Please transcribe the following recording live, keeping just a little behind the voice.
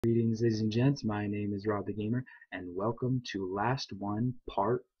Greetings, ladies and gents. My name is Rob the Gamer, and welcome to Last One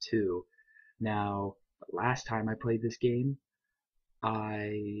Part 2. Now, last time I played this game,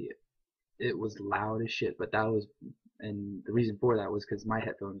 it was loud as shit, but and the reason for that was because my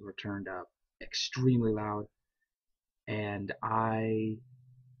headphones were turned up extremely loud, and I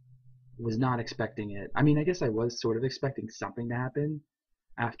was not expecting it. I mean, I guess I was sort of expecting something to happen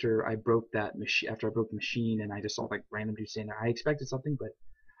after I broke the machine, and I just saw like random dudes standing there. I expected something, but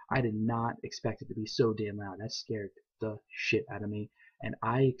I did not expect it to be so damn loud. That scared the shit out of me. And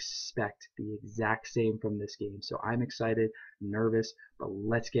I expect the exact same from this game. So I'm excited, nervous, but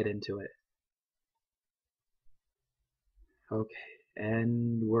let's get into it. Okay,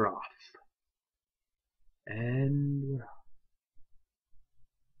 and we're off. And we're off.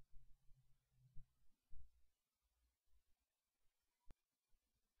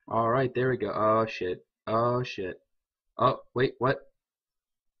 Alright, there we go. Oh shit. Oh shit. Oh, wait, what?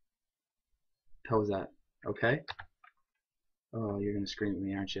 How was that? Okay. Oh, you're gonna scream at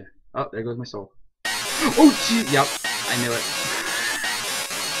me, aren't you? Oh, there goes my soul. Oh, gee, yep, I knew it.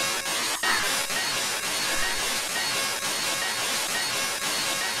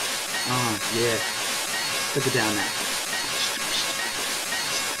 Oh, yeah. Took it down now.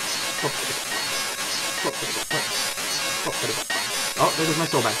 Oh, there goes my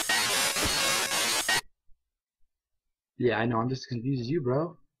soul back. Yeah, I know, I'm just as confused as you,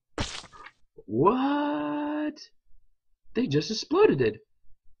 bro. What? They just exploded.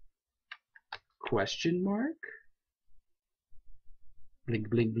 Question mark? Blink,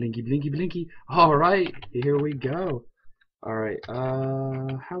 blink, blinky, blinky, blinky. Alright, here we go. Alright,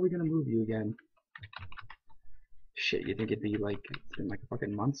 how are we gonna move you again? Shit, you think it'd be like, it's been like a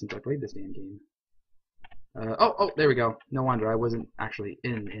fucking month since I played this damn game. Oh, there we go. No wonder I wasn't actually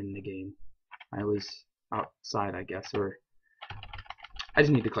in the game. I was outside, I guess, or I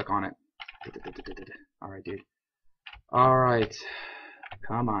just need to click on it. Alright, dude. Alright.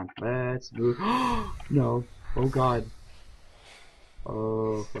 Come on. Let's move. No. Oh, God.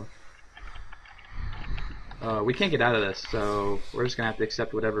 Oh, fuck. We can't get out of this, so we're just gonna have to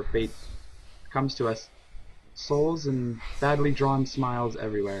accept whatever fate comes to us. Souls and badly drawn smiles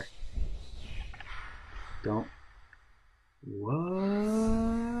everywhere. Don't. What?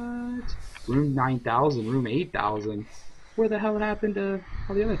 Room 9,000, room 8,000. Where the hell happened to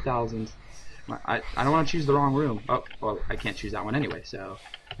all the other thousands? I don't want to choose the wrong room. Oh, well, I can't choose that one anyway, so.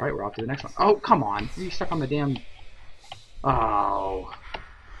 Alright, we're off to the next one. Oh, come on. Are you stuck on the damn... Oh.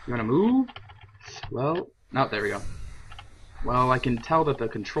 You want to move? Well, no, there we go. Well, I can tell that the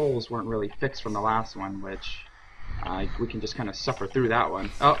controls weren't really fixed from the last one, which... we can just kind of suffer through that one.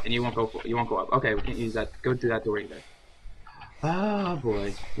 Oh, and you won't go up. Okay, we can't use that. Go through that door either. Oh,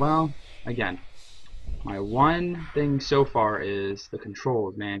 boy. Well, again. My one thing so far is the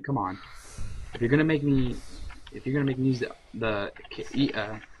controls, man. Come on. If you're gonna make me use the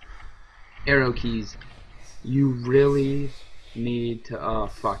arrow keys, you really need to. Oh,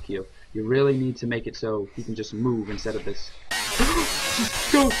 fuck you. You really need to make it so he can just move instead of this.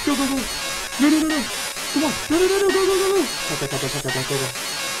 Just go, go, go, go. No, no, no, no. Come on. No, no, no, no, go, go, go, go. Go.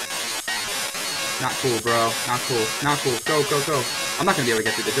 Not cool, bro. Not cool. Not cool. Go, go, go. I'm not gonna be able to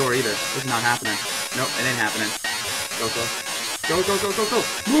get through the door either. This is not happening. Nope, it ain't happening. Go, go. Go, go, go, go, go.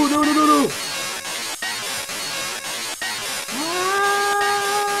 No, no, no, no, no. Ah!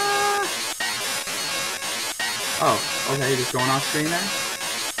 Oh, okay, you're just going off screen there?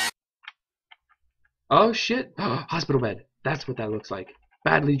 Oh, shit. Hospital bed. That's what that looks like.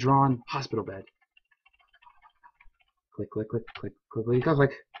 Badly drawn hospital bed. Click, click, click, click, click, click, click,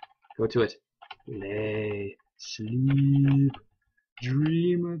 click. Go to it. Lay. Sleep.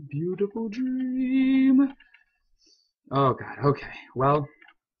 Dream a beautiful dream. Oh god, okay. Well,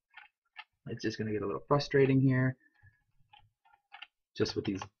 it's just gonna get a little frustrating here. Just with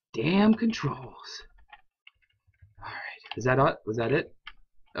these damn controls. Alright, is that it? Was that it?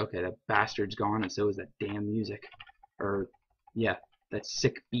 Okay, that bastard's gone, and so is that damn music. Or, yeah, that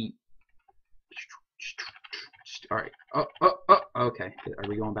sick beat. Alright. Oh, okay. Are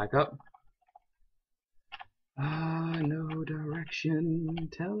we going back up? No direction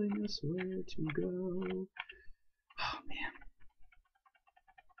telling us where to go. Oh, man.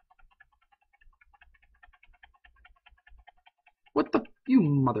 What the? You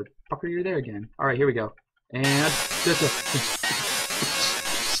motherfucker, you're there again. Alright, here we go. And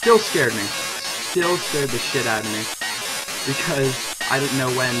still scared me. Still scared the shit out of me. Because I didn't know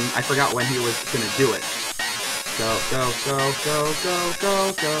when, I forgot when he was gonna do it. Go, go, go, go, go,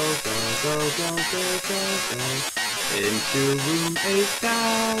 go, go, go, go, go, go, go, go. Into room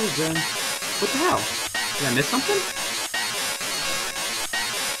 8,000. What the hell? Did I miss something?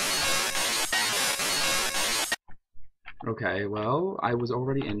 Okay, well, I was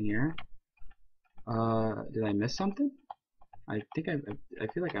already in here. Did I miss something? I think I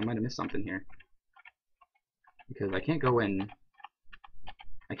feel like I might have missed something here. Because I can't go in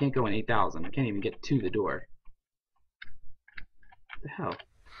 8,000. I can't even get to the door. What the hell?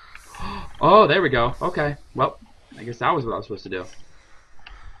 Oh, there we go. Okay. Well, I guess that was what I was supposed to do.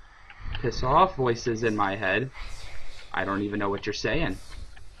 Piss off, voices in my head. I don't even know what you're saying.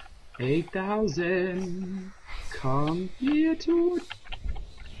 8,000. Come here to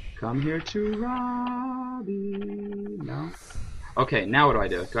Robbie. No. Okay, now what do I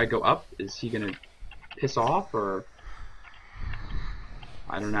do? Do I go up? Is he gonna piss off, or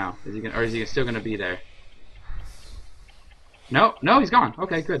I don't know. Is he still gonna be there? No, no, he's gone.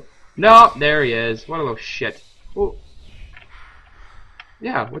 Okay, good. No, there he is. What a little shit. Oh.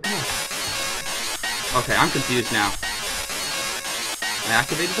 Yeah, what the hell? Okay, I'm confused now. I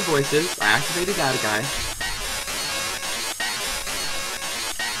activated the voices. I activated that guy.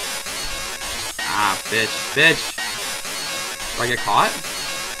 Ah, bitch, bitch. Do I get caught?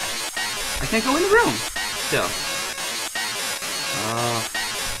 I can't go in the room. Still.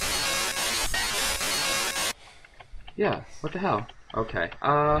 Yeah, what the hell? Okay,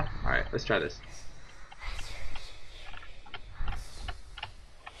 alright, let's try this.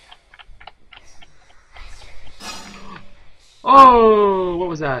 Oh, what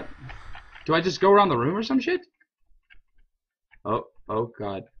was that? Do I just go around the room or some shit? Oh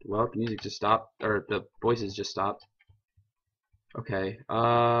god. Well, the music just stopped, or the voices just stopped. Okay,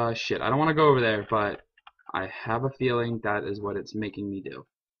 shit, I don't want to go over there, but I have a feeling that is what it's making me do.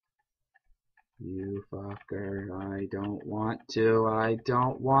 You fucker, I don't want to, I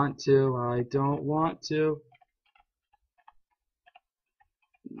don't want to, I don't want to.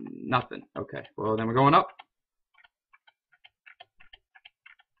 Nothing. Okay, well then we're going up.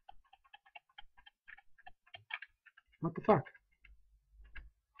 What the fuck?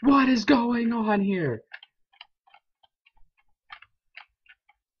 What is going on here?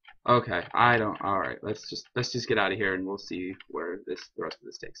 Okay, I don't. All right, let's just get out of here and we'll see where the rest of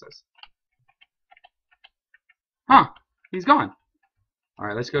this takes us. Huh? He's gone. All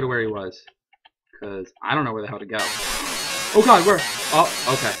right, let's go to where he was, cause I don't know where the hell to go. Oh God, where? Oh,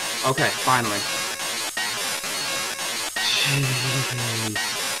 okay, okay, finally. Jeez.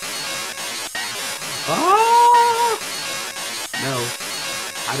 Ah! No,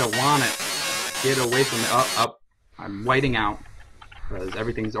 I don't want it. Get away from me. Up. I'm whiting out. Because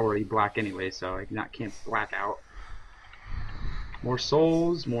everything's already black anyway, so I can't black out. More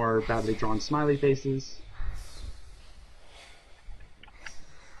souls, more badly drawn smiley faces.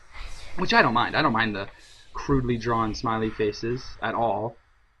 Which I don't mind. I don't mind the crudely drawn smiley faces at all.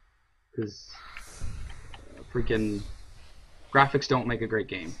 Because freaking graphics don't make a great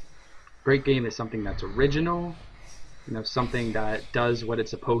game. Great game is something that's original, you know, something that does what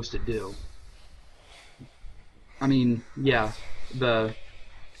it's supposed to do. I mean, yeah, the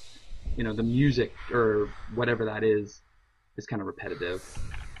music or whatever that is kind of repetitive.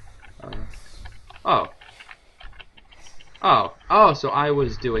 Oh, so I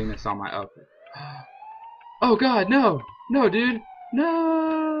was doing this on my okay. Oh God, no, no, dude,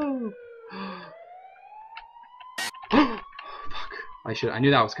 no. Fuck. I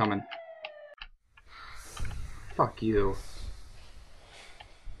knew that was coming. Fuck you.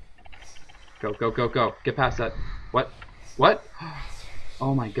 Go, go, go, go. Get past that. What? What?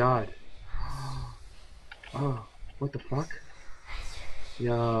 Oh my God. Oh, what the fuck?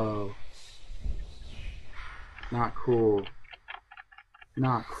 Yo. Not cool.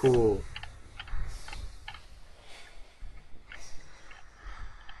 Not cool.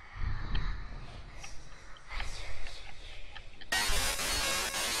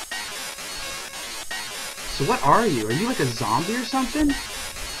 So what are you? Are you like a zombie or something?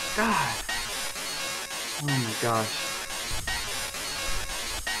 God. Oh my gosh.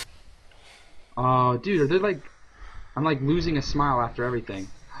 Oh, dude, are they like... I'm like losing a smile after everything.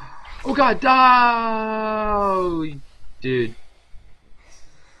 Oh God, no! Dude.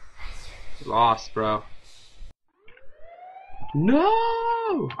 Lost, bro.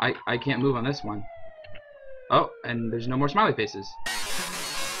 No! I can't move on this one. Oh, and there's no more smiley faces.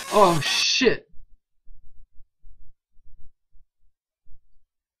 Oh, shit!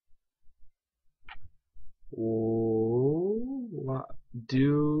 Oh, what?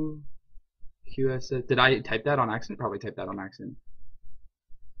 Do QSS. Did I type that on accident? Probably typed that on accident.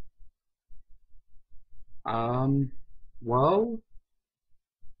 Well,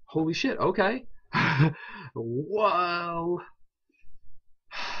 holy shit, okay. Whoa.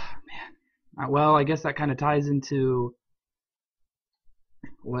 Man. Well, I guess that kind of ties into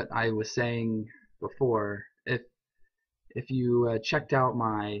what I was saying before. if you checked out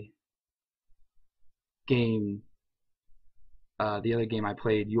my game, the other game I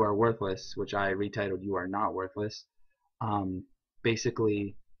played, You Are Worthless, which I retitled You Are Not Worthless, um,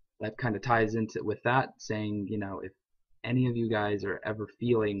 basically that kind of ties into with that, saying, you know, if any of you guys are ever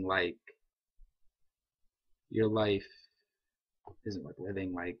feeling like your life isn't worth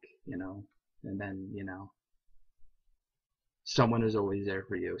living, like, you know, and then, you know, someone is always there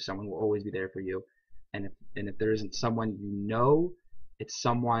for you. Someone will always be there for you. And if there isn't someone you know, it's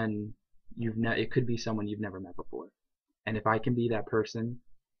someone it could be someone you've never met before. And if I can be that person,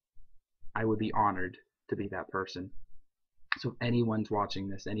 I would be honored to be that person. So if anyone's watching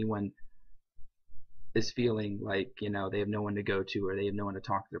this, anyone is feeling like, you know, they have no one to go to or they have no one to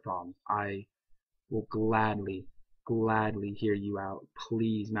talk to their problems, I will gladly hear you out.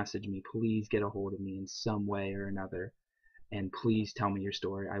 Please message me. Please get a hold of me in some way or another. And please tell me your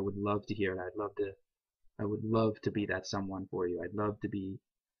story. I would love to hear it. I would love to be that someone for you. I'd love to be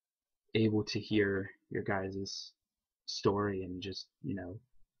able to hear your guys' story and just, you know,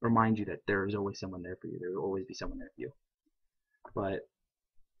 remind you that there is always someone there for you. There will always be someone there for you. But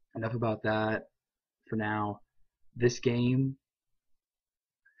enough about that for now. This game,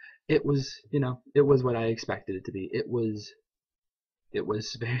 it was, you know, it was what I expected it to be. It was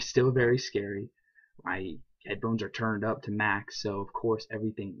still very scary. My headphones are turned up to max, so of course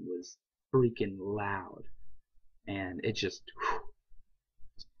everything was freaking loud. And it just, whew.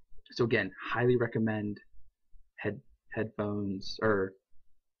 So again, highly recommend headphones or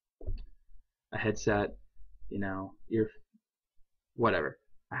a headset, you know, whatever.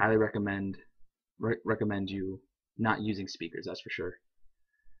 I highly recommend you not using speakers, that's for sure.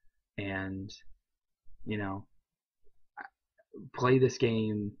 And, you know, play this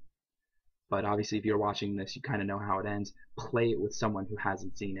game, but obviously if you're watching this, you kind of know how it ends. Play it with someone who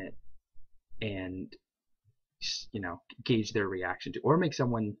hasn't seen it and, you know, gauge their reaction to, or make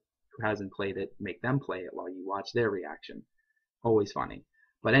someone who hasn't played it, make them play it while you watch their reaction. Always funny.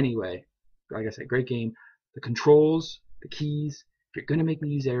 But anyway, like I said, great game. The controls, the keys, if you're going to make me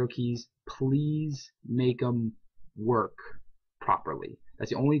use arrow keys, please make them work properly.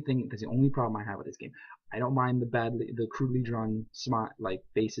 That's the only problem I have with this game. I don't mind the crudely drawn like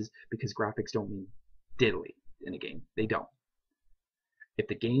faces, because graphics don't mean diddly in a game. They don't. If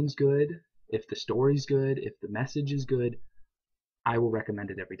the game's good, if the story's good, if the message is good, I will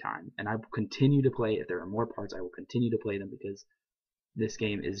recommend it every time. And I will continue to play it. If there are more parts, I will continue to play them because this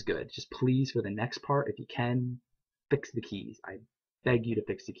game is good. Just please, for the next part, if you can, fix the keys. I beg you to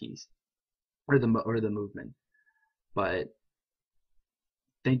fix the keys or the movement. But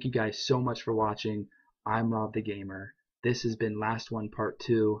thank you guys so much for watching. I'm Rob the Gamer. This has been Last One Part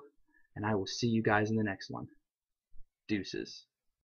 2, and I will see you guys in the next one. Deuces.